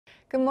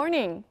Good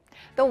morning.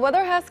 The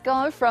weather has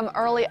gone from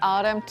early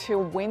autumn to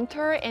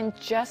winter in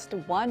just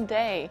one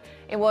day.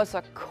 It was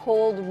a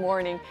cold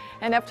morning,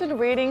 and afternoon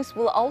readings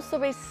will also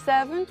be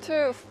 7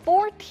 to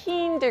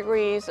 14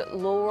 degrees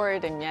lower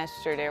than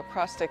yesterday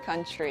across the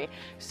country.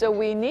 So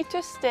we need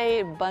to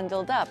stay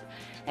bundled up.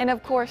 And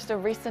of course, the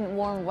recent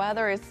warm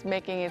weather is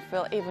making it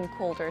feel even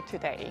colder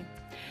today.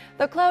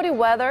 The cloudy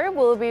weather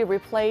will be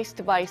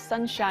replaced by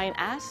sunshine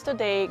as the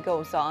day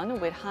goes on,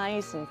 with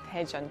highs in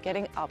Daejeon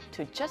getting up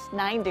to just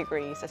 9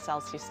 degrees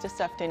Celsius this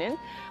afternoon.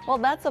 Well,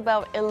 that's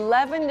about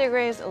 11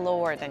 degrees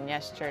lower than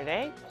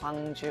yesterday.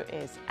 Gwangju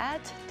is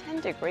at 10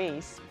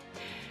 degrees.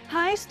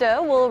 Highs,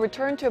 though, will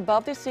return to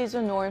above the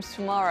season norms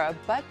tomorrow,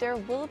 but there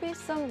will be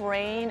some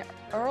rain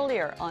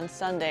earlier on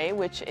Sunday,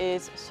 which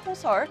is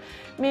Soseol,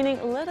 meaning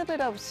a little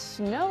bit of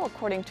snow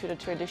according to the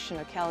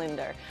traditional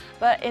calendar.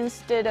 But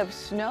instead of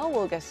snow,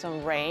 we'll get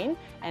some rain,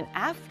 and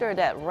after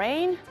that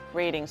rain,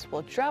 readings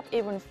will drop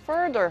even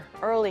further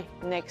early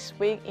next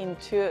week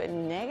into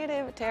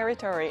negative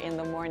territory in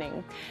the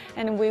morning.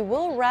 And we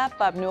will wrap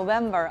up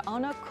November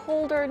on a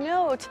colder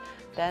note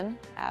than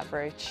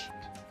average.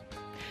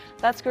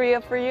 That's Korea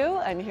for you,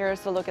 and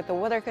here's a look at the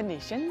weather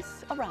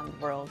conditions around the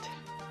world.